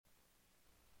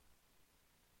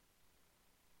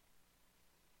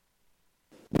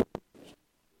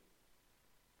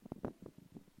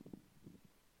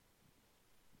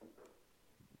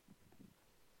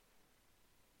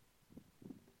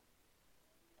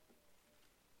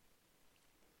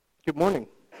Good morning.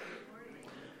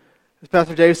 As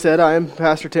Pastor Dave said, I am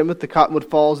Pastor Tim with the Cottonwood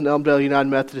Falls and Elmdale United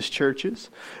Methodist Churches.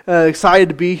 Excited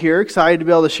to be here, excited to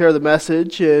be able to share the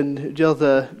message and be able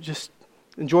to just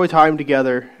enjoy time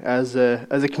together as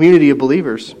a community of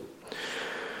believers.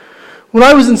 When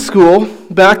I was in school,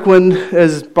 back when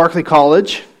as Barclay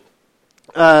College,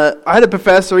 I had a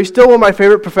professor, he's still one of my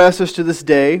favorite professors to this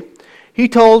day. He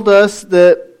told us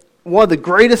that one of the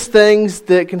greatest things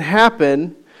that can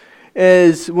happen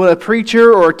is when a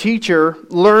preacher or a teacher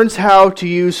learns how to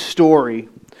use story.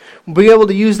 Being able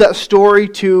to use that story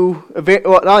to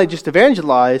not only just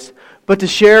evangelize, but to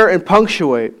share and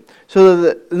punctuate. So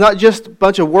that not just a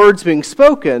bunch of words being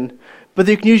spoken, but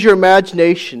that you can use your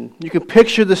imagination. You can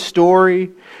picture the story.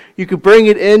 You can bring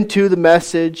it into the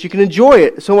message. You can enjoy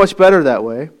it so much better that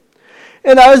way.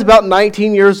 And I was about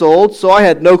 19 years old, so I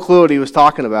had no clue what he was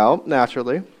talking about,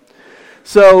 naturally.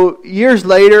 So years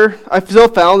later, I still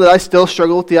found that I still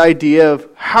struggle with the idea of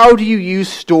how do you use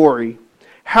story?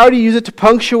 How do you use it to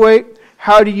punctuate?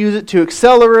 How do you use it to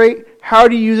accelerate? How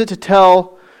do you use it to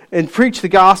tell and preach the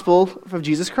gospel of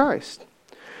Jesus Christ?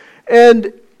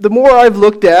 And the more I've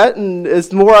looked at, and as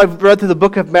the more I've read through the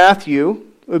book of Matthew,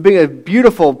 it being a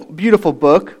beautiful, beautiful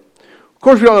book. Of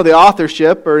course, we don't know the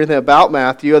authorship or anything about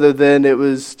Matthew other than it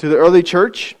was to the early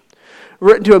church,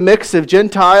 written to a mix of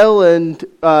Gentile and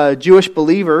Jewish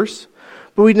believers.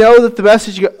 But we know that the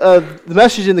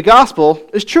message in the gospel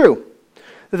is true.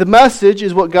 That the message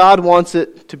is what God wants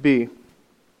it to be.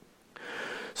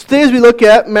 So today as we look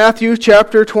at Matthew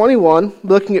chapter 21,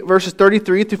 looking at verses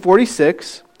 33 through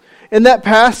 46, in that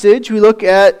passage we look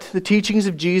at the teachings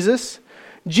of Jesus.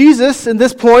 Jesus, in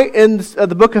this point in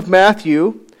the book of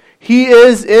Matthew, he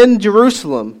is in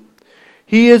Jerusalem.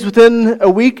 He is within a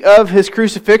week of his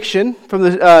crucifixion, from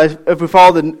if we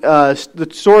follow the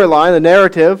storyline, the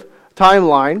narrative,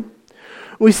 timeline.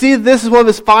 We see that this is one of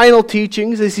his final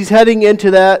teachings as he's heading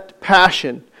into that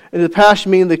passion, and the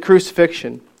passion meaning the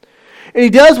crucifixion. And he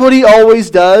does what he always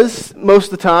does most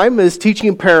of the time, is teaching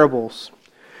in parables.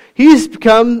 He's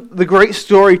become the great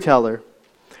storyteller.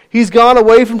 He's gone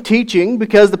away from teaching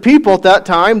because the people at that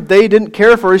time, they didn't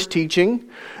care for his teaching.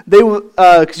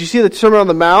 Because you see the Sermon on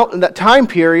the Mount, in that time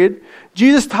period,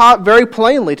 Jesus taught very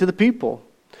plainly to the people.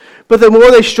 But the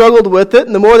more they struggled with it,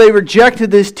 and the more they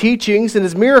rejected his teachings and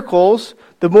his miracles,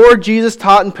 the more Jesus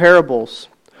taught in parables.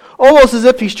 Almost as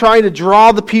if he's trying to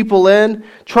draw the people in,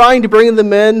 trying to bring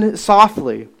them in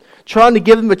softly, trying to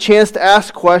give them a chance to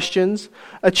ask questions,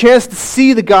 a chance to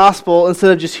see the gospel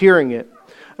instead of just hearing it,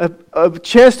 a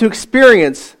chance to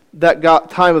experience that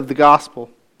time of the gospel.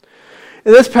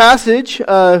 In this passage,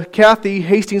 Kathy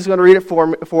Hastings is going to read it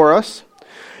for us.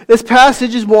 This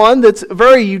passage is one that's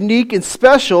very unique and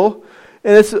special,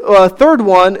 and it's a third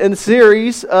one in the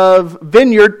series of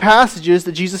vineyard passages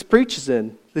that Jesus preaches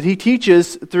in, that he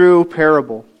teaches through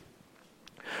parable.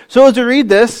 So as we read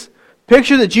this,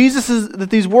 picture that that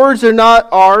these words are not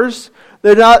ours,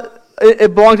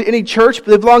 it belong to any church, but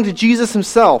they belong to Jesus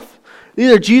himself.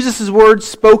 These are Jesus' words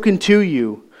spoken to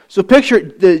you. So picture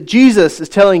that Jesus is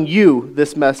telling you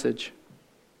this message.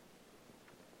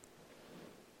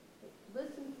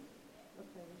 Listen.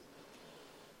 Okay.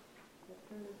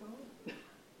 Turn this on.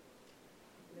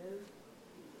 No.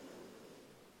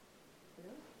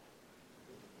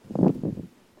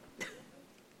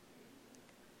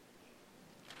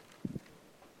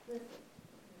 Listen.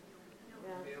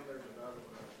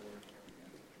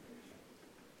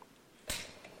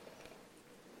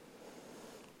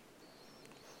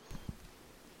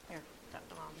 Yeah.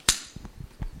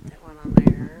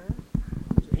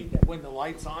 When the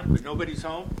light's on, but nobody's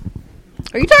home?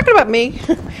 Are you talking about me?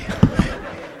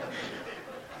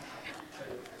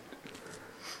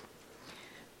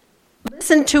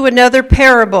 Listen to another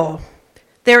parable.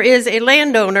 There is a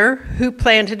landowner who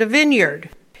planted a vineyard.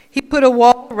 He put a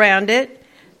wall around it,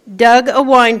 dug a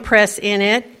wine press in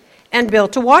it, and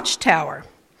built a watchtower.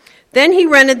 Then he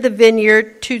rented the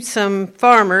vineyard to some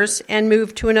farmers and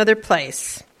moved to another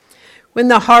place. When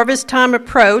the harvest time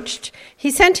approached,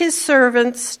 he sent his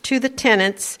servants to the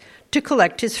tenants to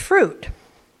collect his fruit.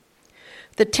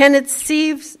 The tenants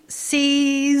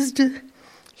seized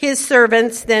his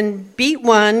servants, then beat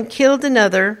one, killed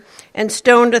another, and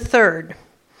stoned a third.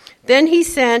 Then he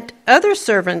sent other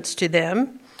servants to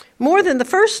them, more than the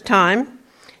first time,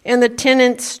 and the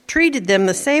tenants treated them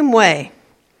the same way.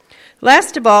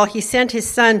 Last of all, he sent his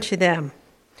son to them.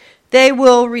 "They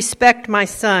will respect my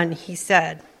son," he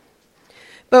said.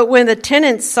 But when the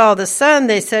tenants saw the son,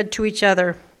 they said to each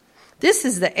other, "This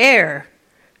is the heir.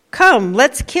 Come,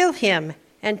 let's kill him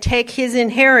and take his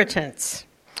inheritance."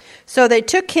 So they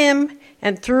took him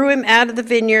and threw him out of the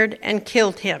vineyard and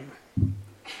killed him.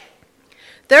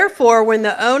 Therefore, when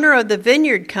the owner of the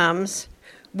vineyard comes,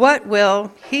 what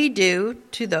will he do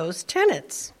to those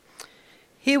tenants?"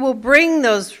 "He will bring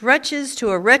those wretches to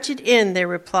a wretched inn," they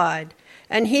replied,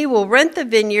 "and he will rent the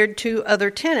vineyard to other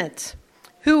tenants,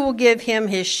 who will give him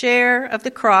his share of the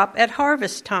crop at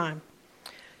harvest time."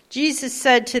 Jesus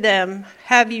said to them,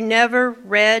 "Have you never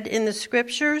read in the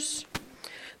Scriptures?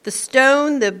 The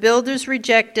stone the builders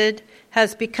rejected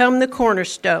has become the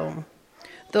cornerstone.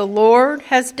 The Lord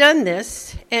has done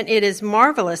this, and it is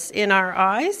marvelous in our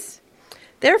eyes.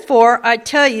 Therefore, I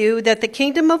tell you that the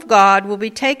kingdom of God will be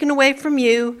taken away from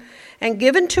you and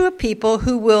given to a people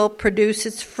who will produce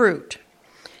its fruit.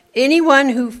 Anyone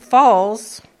who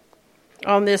falls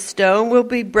on this stone will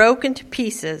be broken to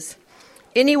pieces.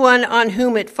 Anyone on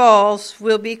whom it falls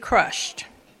will be crushed."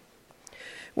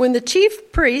 When the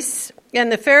chief priests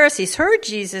and the Pharisees heard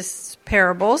Jesus'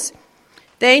 parables,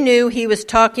 they knew he was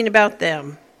talking about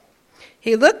them.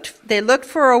 They looked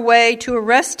for a way to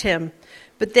arrest him,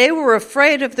 but they were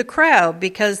afraid of the crowd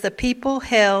because the people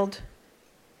held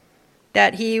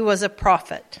that he was a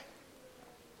prophet.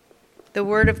 The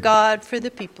word of God for the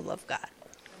people of God.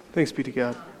 Thanks be to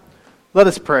God. Let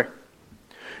us pray.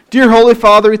 Dear Holy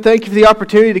Father, we thank you for the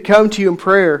opportunity to come to you in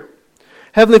prayer.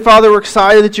 Heavenly Father, we're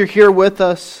excited that you're here with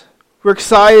us. We're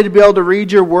excited to be able to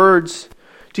read your words,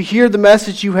 to hear the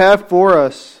message you have for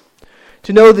us,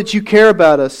 to know that you care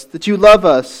about us, that you love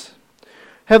us.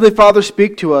 Heavenly Father,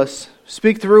 speak to us.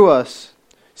 Speak through us.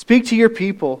 Speak to your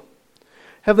people.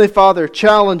 Heavenly Father,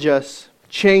 challenge us.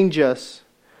 Change us.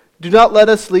 Do not let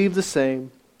us leave the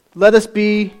same. Let us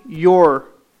be your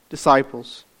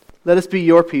disciples. Let us be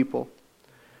your people.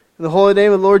 In the holy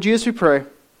name of the Lord Jesus we pray.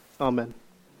 Amen.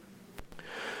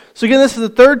 So again, this is the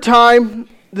third time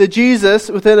that Jesus,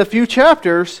 within a few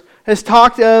chapters, has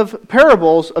talked of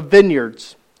parables of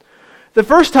vineyards. The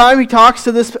first time he talks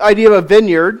to this idea of a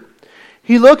vineyard,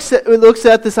 he looks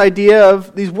at this idea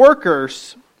of these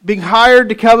workers being hired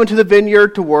to come into the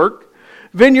vineyard to work.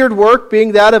 Vineyard work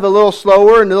being that of a little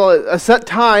slower and a set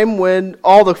time when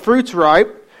all the fruit's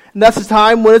ripe. And that's the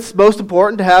time when it's most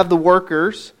important to have the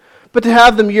workers. But to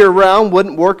have them year-round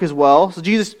wouldn't work as well. So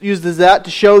Jesus uses that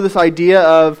to show this idea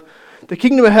of the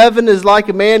kingdom of heaven is like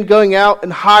a man going out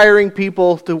and hiring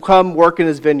people to come work in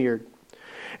his vineyard.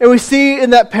 And we see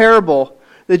in that parable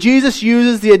that Jesus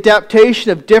uses the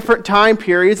adaptation of different time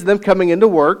periods of them coming into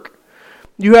work.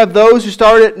 You have those who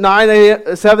start at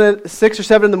 6 or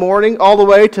 7 in the morning, all the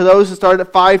way to those who start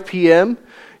at 5 p.m.,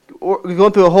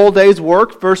 going through a whole day's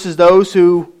work, versus those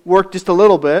who work just a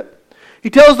little bit. He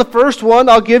tells the first one,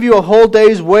 "I'll give you a whole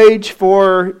day's wage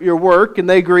for your work," and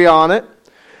they agree on it.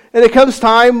 And it comes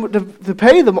time to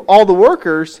pay them, all the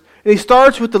workers, and he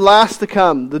starts with the last to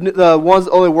come, the ones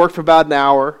that only work for about an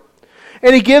hour.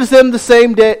 And he gives them the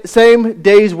same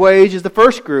day's wage as the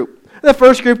first group. And the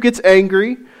first group gets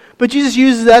angry, but Jesus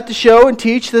uses that to show and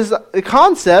teach this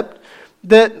concept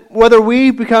that whether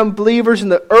we become believers in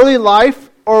the early life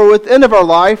or at the end of our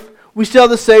life, we still have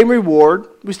the same reward.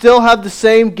 We still have the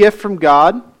same gift from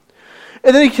God.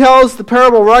 And then he tells the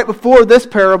parable right before this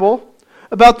parable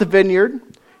about the vineyard.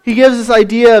 He gives this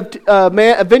idea of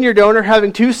a vineyard owner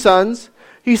having 2 sons.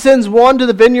 He sends one to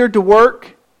the vineyard to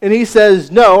work, and he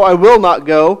says, "No, I will not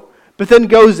go," but then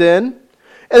goes in.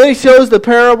 And then he shows the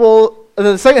parable, and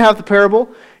then the second half of the parable,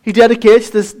 he dedicates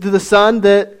this to the son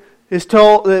that is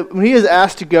told that when he is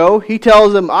asked to go, he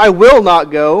tells him, "I will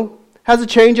not go," has a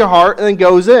change of heart, and then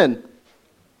goes in.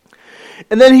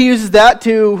 And then he uses that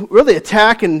to really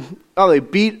attack and not really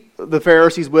beat the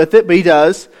Pharisees with it, but he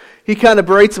does. He kind of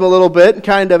berates them a little bit and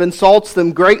kind of insults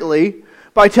them greatly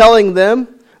by telling them,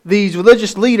 these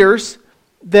religious leaders,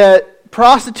 that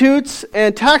prostitutes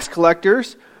and tax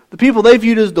collectors, the people they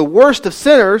viewed as the worst of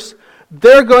sinners,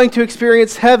 they're going to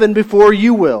experience heaven before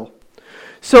you will.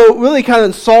 So really kind of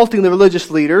insulting the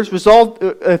religious leaders,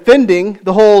 offending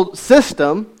the whole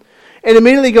system, and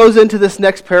immediately goes into this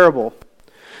next parable.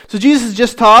 So Jesus has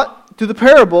just taught through the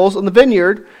parables on the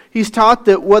vineyard, he's taught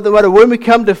that whether when we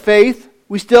come to faith,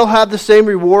 we still have the same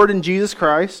reward in Jesus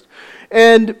Christ.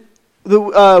 And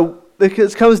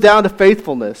it comes down to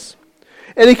faithfulness.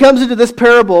 And he comes into this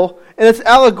parable, and it's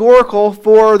allegorical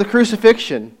for the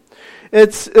crucifixion.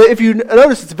 If you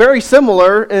notice, it's very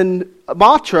similar in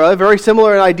mantra, very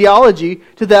similar in ideology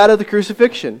to that of the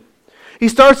crucifixion. He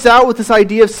starts out with this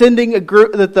idea of sending a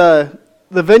group, that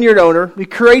the vineyard owner, he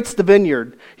creates the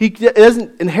vineyard. He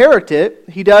doesn't inherit it.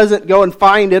 He doesn't go and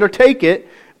find it or take it,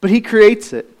 but he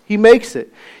creates it. He makes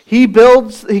it. He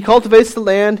builds, he cultivates the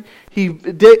land. He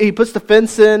puts the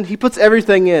fence in. He puts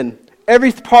everything in.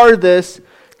 Every part of this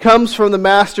comes from the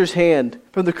master's hand,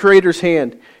 from the creator's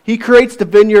hand. He creates the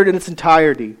vineyard in its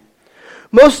entirety.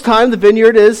 Most of the time, the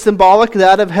vineyard is symbolic of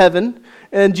that of heaven,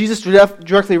 and Jesus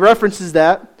directly references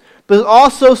that. But there's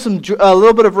also a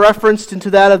little bit of reference into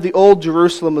that of the old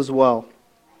Jerusalem as well.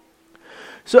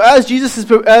 So as Jesus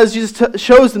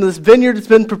shows them, this vineyard has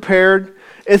been prepared.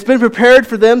 It's been prepared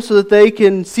for them so that they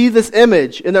can see this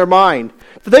image in their mind.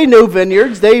 For they know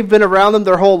vineyards. They've been around them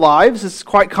their whole lives. It's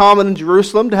quite common in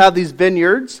Jerusalem to have these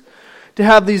vineyards, to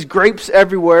have these grapes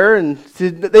everywhere, and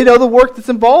they know the work that's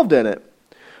involved in it.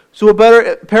 So a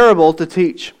better parable to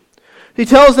teach. He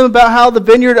tells them about how the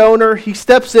vineyard owner, he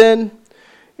steps in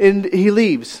and he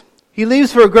leaves. He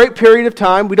leaves for a great period of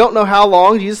time. We don't know how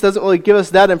long. Jesus doesn't really give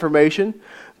us that information.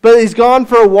 But he's gone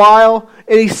for a while,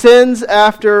 and he sends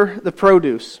after the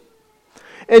produce.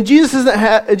 And Jesus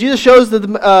shows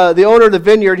that the owner of the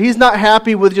vineyard, he's not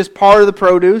happy with just part of the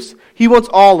produce. He wants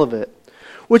all of it.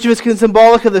 Which is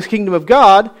symbolic of the kingdom of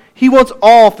God. He wants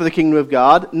all for the kingdom of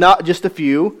God, not just a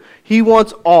few. He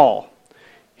wants all.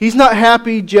 He's not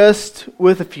happy just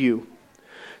with a few.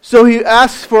 So he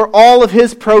asks for all of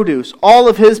his produce, all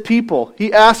of his people.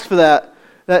 He asks for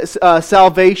that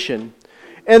salvation.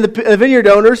 And the vineyard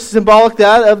owners, symbolic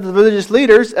that of the religious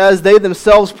leaders, as they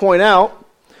themselves point out,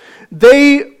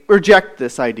 they reject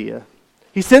this idea.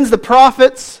 He sends the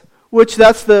prophets, which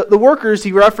that's the workers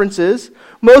he references.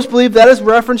 Most believe that is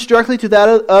referenced directly to that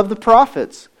of the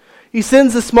prophets. He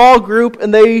sends a small group,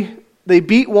 and they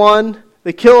beat one,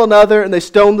 they kill another, and they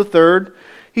stone the third.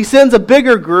 He sends a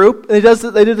bigger group, and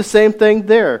they do the same thing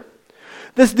there.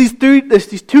 These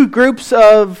two groups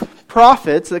of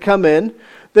prophets that come in,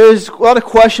 there's a lot of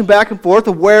question back and forth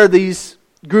of where these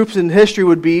groups in history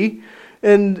would be.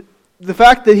 And the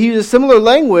fact that he uses similar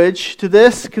language to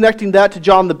this, connecting that to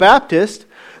John the Baptist,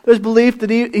 there's belief that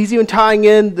he's even tying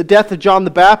in the death of John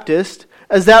the Baptist,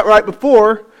 as that right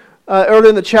before, earlier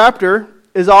in the chapter,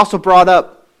 is also brought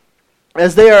up.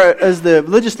 As the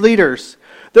religious leaders,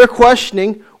 they're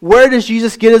questioning, where does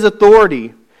Jesus get his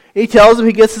authority? He tells them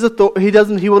he gets his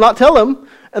authority. He will not tell them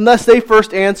unless they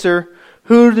first answer,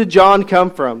 who did John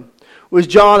come from? Was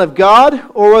John of God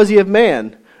or was he of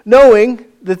man? Knowing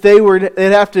that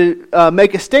they'd have to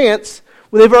make a stance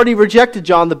when they've already rejected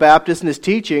John the Baptist and his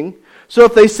teaching. So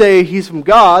if they say he's from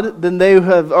God, then they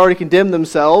have already condemned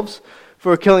themselves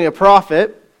for killing a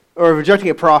prophet or rejecting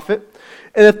a prophet.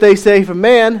 And if they say from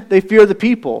man, they fear the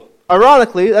people.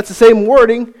 Ironically, that's the same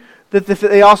wording that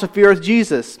they also fear with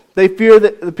Jesus. They fear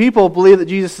that the people believe that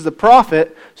Jesus is a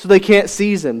prophet, so they can't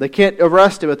seize him. They can't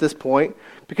arrest him at this point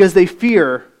because they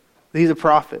fear that he's a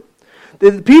prophet.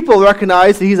 The people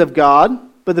recognize that he's of God,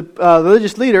 but the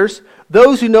religious leaders,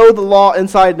 those who know the law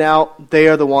inside and out, they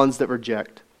are the ones that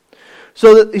reject.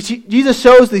 So Jesus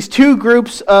shows these two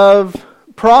groups of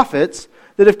prophets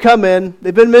that have come in.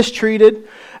 They've been mistreated.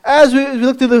 As we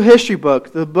look through the history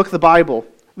book, the book of the Bible,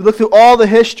 we look through all the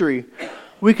history,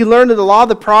 we can learn that a lot of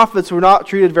the prophets were not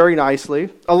treated very nicely.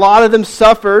 A lot of them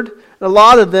suffered, and a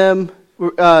lot of them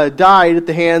died at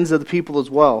the hands of the people as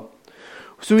well.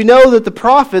 So we know that the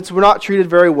prophets were not treated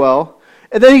very well.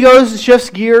 And then he goes and shifts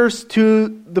gears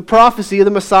to the prophecy of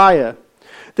the Messiah.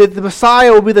 That the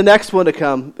Messiah will be the next one to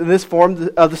come in this form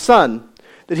of the Son.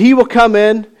 That he will come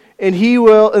in, and he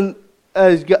will, and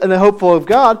the hopeful of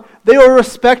God, they will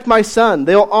respect my Son.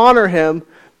 They will honor him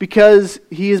because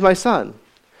he is my Son.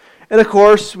 And of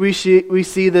course, we see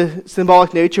the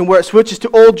symbolic nature, and where it switches to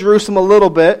Old Jerusalem a little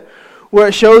bit, where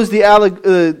it shows the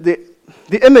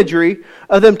imagery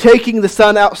of them taking the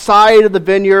Son outside of the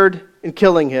vineyard and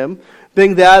killing him,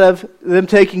 being that of them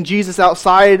taking Jesus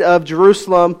outside of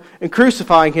Jerusalem and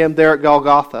crucifying him there at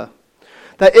Golgotha.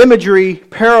 That imagery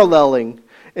paralleling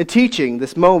and teaching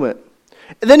this moment.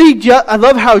 And then I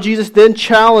love how Jesus then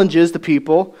challenges the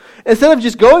people. Instead of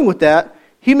just going with that,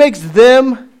 he makes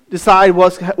them decide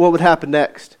what would happen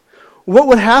next. What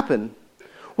would happen?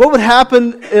 What would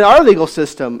happen in our legal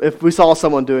system if we saw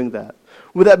someone doing that?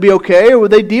 Would that be okay, or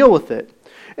would they deal with it?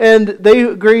 And they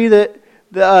agree that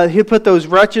he'll put those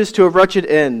wretches to a wretched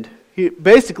end.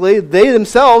 Basically, they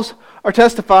themselves are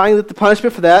testifying that the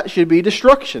punishment for that should be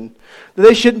destruction, that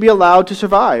they shouldn't be allowed to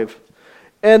survive.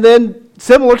 And then,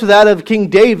 similar to that of King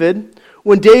David,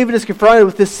 when David is confronted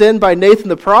with this sin by Nathan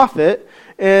the prophet,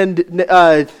 and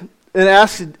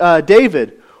asks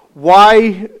David,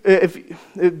 why,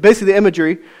 basically the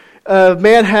imagery,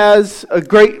 man has a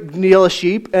great deal of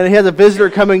sheep, and he has a visitor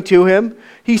coming to him.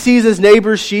 He sees his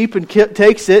neighbor's sheep and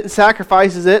takes it and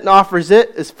sacrifices it and offers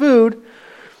it as food.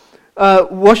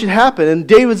 What should happen? And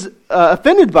David's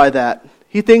offended by that.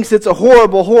 He thinks it's a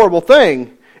horrible, horrible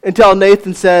thing until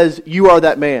Nathan says, you are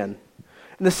that man.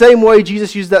 In the same way,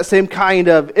 Jesus used that same kind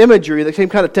of imagery, that same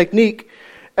kind of technique,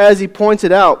 as he points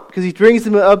it out, because he brings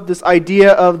them up this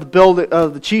idea of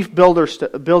the chief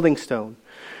building stone.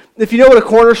 If you know what a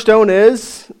cornerstone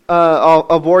is,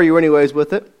 I'll bore you anyways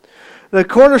with it. The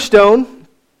cornerstone,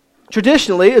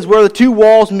 traditionally, is where the two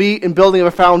walls meet in building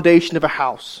a foundation of a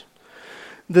house.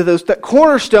 That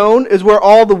cornerstone is where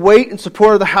all the weight and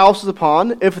support of the house is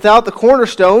upon. If without the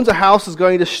cornerstones, a house is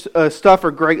going to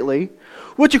suffer greatly.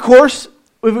 Which, of course,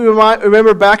 if we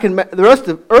remember back in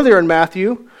earlier in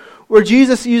Matthew, where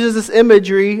Jesus uses this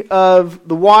imagery of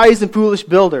the wise and foolish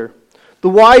builder. The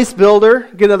wise builder,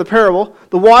 get another parable,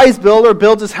 the wise builder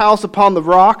builds his house upon the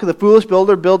rock, the foolish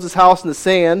builder builds his house in the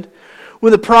sand.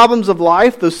 When the problems of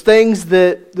life, those things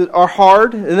that are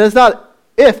hard, and it's not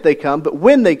if they come, but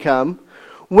when they come,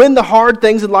 when the hard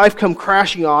things in life come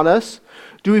crashing on us,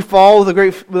 does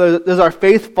our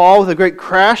faith fall with a great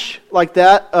crash like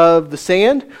that of the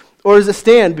sand? Or does it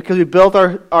stand because we built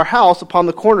our house upon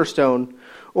the cornerstone?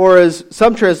 Or as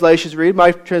some translations read,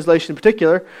 my translation in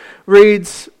particular,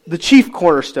 reads the chief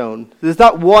cornerstone. There's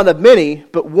not one of many,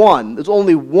 but one. There's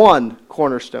only one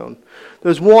cornerstone.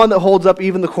 There's one that holds up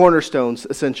even the cornerstones,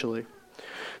 essentially.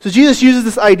 So Jesus uses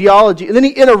this ideology, and then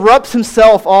he interrupts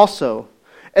himself also.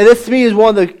 And this, to me, is one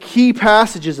of the key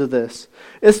passages of this.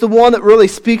 It's the one that really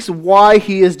speaks why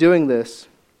he is doing this.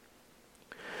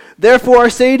 Therefore I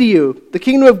say to you, the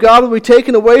kingdom of God will be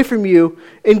taken away from you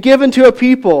and given to a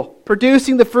people,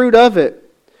 producing the fruit of it.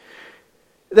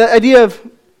 The idea of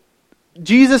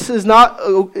Jesus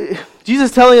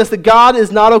telling us that God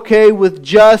is not okay with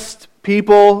just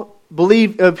people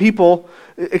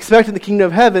expecting the kingdom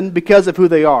of heaven because of who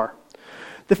they are.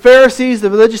 The Pharisees, the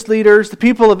religious leaders, the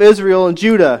people of Israel and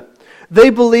Judah, they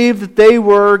believed that they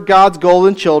were God's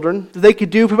golden children, that they could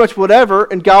do pretty much whatever,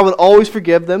 and God would always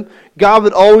forgive them. God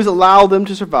would always allow them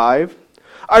to survive.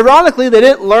 Ironically, they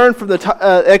didn't learn from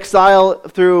the exile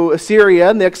through Assyria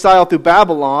and the exile through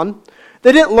Babylon.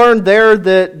 They didn't learn there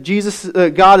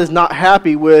that God is not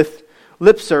happy with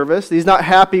lip service. He's not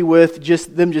happy with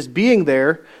them just being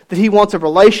there, that he wants a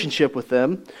relationship with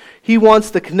them. He wants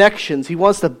the connections. He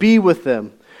wants to be with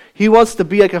them. He wants to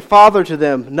be like a father to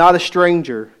them, not a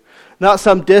stranger. Not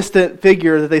some distant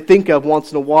figure that they think of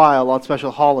once in a while on special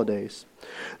holidays.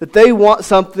 That they want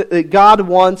something, that God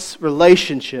wants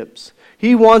relationships.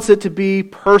 He wants it to be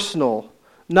personal,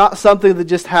 not something that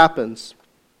just happens.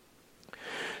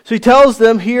 So he tells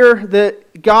them here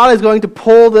that God is going to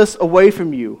pull this away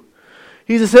from you.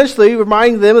 He's essentially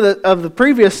reminding them of the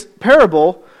previous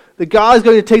parable that God is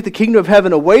going to take the kingdom of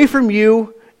heaven away from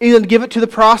you and then give it to the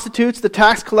prostitutes, the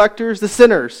tax collectors, the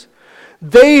sinners.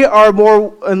 They are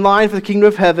more in line for the kingdom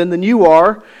of heaven than you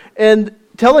are, and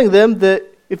telling them that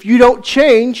if you don't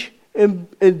change and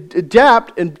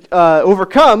adapt and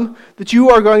overcome, that you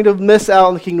are going to miss out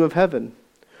on the kingdom of heaven.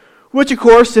 Which, of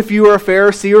course, if you were a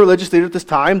Pharisee or religious leader at this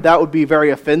time, that would be very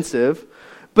offensive,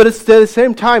 but it's at the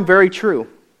same time very true.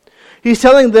 He's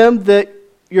telling them that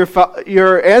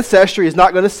your ancestry is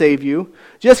not going to save you.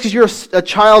 Just because you're a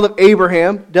child of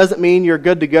Abraham doesn't mean you're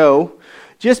good to go.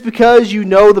 Just because you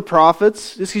know the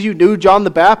prophets, just because you knew John the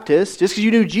Baptist, just because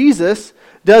you knew Jesus,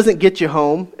 doesn't get you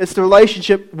home. It's the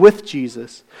relationship with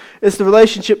Jesus. It's the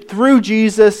relationship through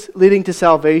Jesus leading to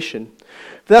salvation.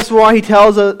 That's why he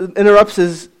interrupts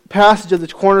his passage of the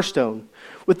cornerstone.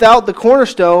 Without the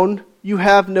cornerstone, you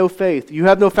have no faith. You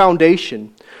have no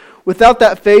foundation. Without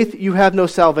that faith, you have no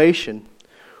salvation.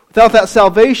 Without that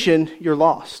salvation, you're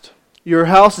lost. Your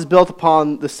house is built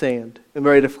upon the sand and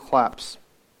ready to collapse.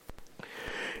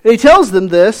 And he tells them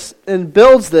this and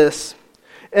builds this,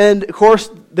 and of course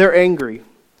they're angry.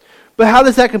 But how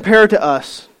does that compare to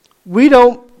us? We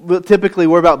don't typically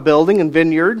worry about building and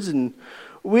vineyards, and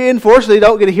we unfortunately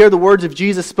don't get to hear the words of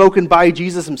Jesus spoken by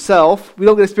Jesus himself. We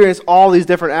don't get to experience all these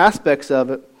different aspects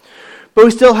of it. But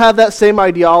we still have that same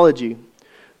ideology.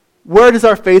 Where does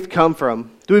our faith come from?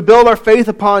 Do we build our faith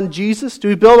upon Jesus? Do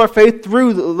we build our faith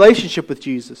through the relationship with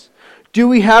Jesus? Do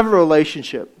we have a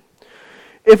relationship?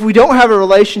 If we don't have a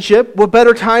relationship, what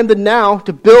better time than now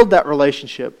to build that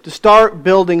relationship, to start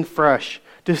building fresh,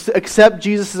 to accept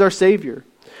Jesus as our Savior?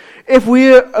 If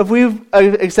we've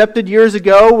accepted years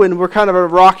ago when we're kind of a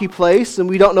rocky place and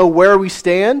we don't know where we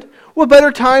stand, what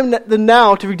better time than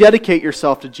now to rededicate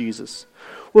yourself to Jesus?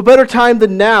 What better time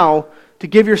than now to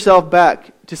give yourself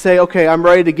back, to say, okay, I'm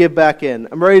ready to give back in.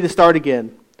 I'm ready to start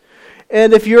again.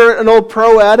 And if you're an old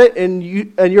pro at it and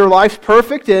your life's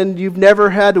perfect and you've never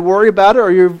had to worry about it,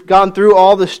 or you've gone through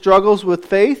all the struggles with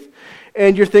faith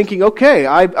and you're thinking, okay,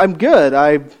 I'm good.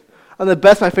 I'm the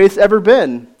best my faith's ever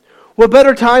been. What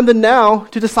better time than now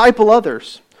to disciple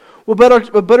others? What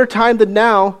better time than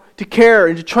now to care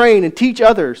and to train and teach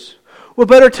others? What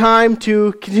better time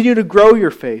to continue to grow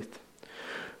your faith?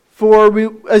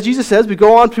 as Jesus says, we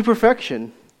go on to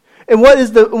perfection. And what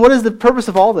is the purpose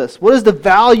of all this? What is the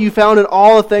value found in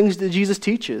all the things that Jesus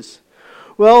teaches?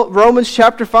 Well, Romans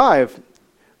chapter 5.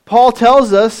 Paul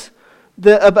tells us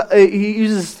that he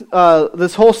uses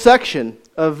this whole section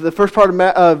of the first part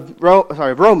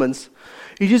of Romans.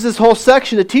 He uses this whole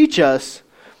section to teach us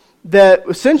that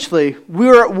essentially we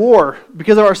are at war.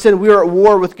 Because of our sin, we are at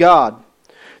war with God.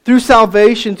 Through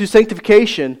salvation, through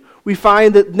sanctification, we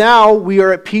find that now we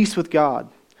are at peace with God.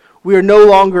 We are no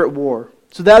longer at war.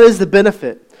 So that is the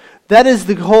benefit. That is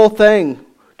the whole thing,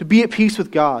 to be at peace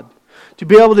with God, to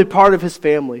be able to be part of His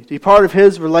family, to be part of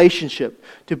His relationship,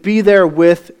 to be there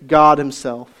with God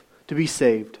Himself, to be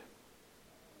saved.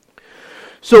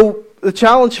 So the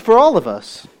challenge for all of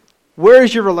us, where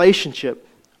is your relationship?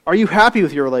 Are you happy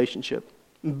with your relationship?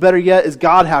 Better yet, is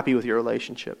God happy with your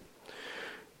relationship?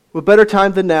 What better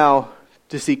time than now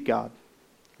to seek God?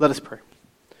 Let us pray.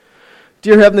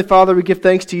 Dear Heavenly Father, we give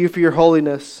thanks to You for Your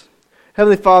holiness.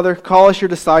 Heavenly Father, call us Your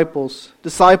disciples.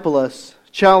 Disciple us,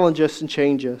 challenge us, and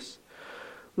change us.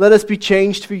 Let us be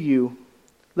changed for You.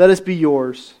 Let us be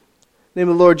Yours. In the name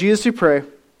of the Lord Jesus we pray.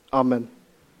 Amen.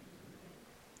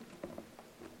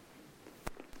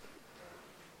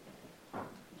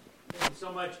 Thank you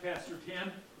so much, Pastor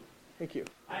Tim. Thank you.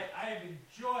 I've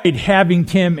enjoyed having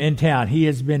Tim in town. He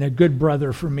has been a good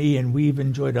brother for me, and we've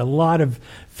enjoyed a lot of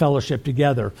fellowship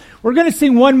together. We're going to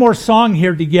sing one more song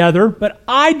here together, but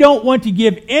I don't want to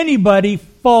give anybody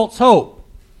false hope.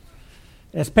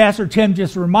 As Pastor Tim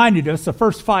just reminded us, the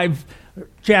first 5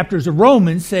 chapters of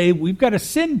Romans say we've got a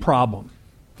sin problem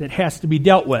that has to be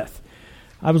dealt with.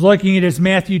 I was looking at his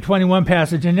Matthew 21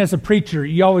 passage, and as a preacher,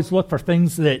 you always look for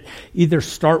things that either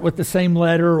start with the same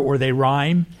letter or they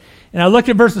rhyme. And I looked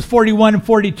at verses 41 and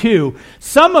 42.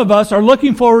 Some of us are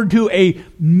looking forward to a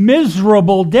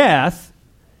miserable death,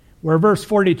 where verse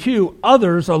 42,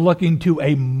 others are looking to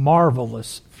a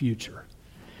marvelous future.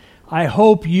 I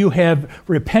hope you have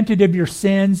repented of your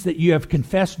sins, that you have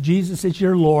confessed Jesus as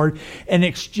your Lord, and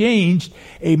exchanged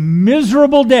a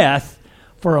miserable death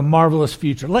for a marvelous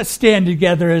future. Let's stand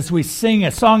together as we sing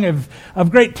a song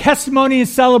of great testimony and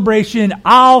celebration,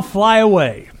 I'll Fly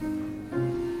Away.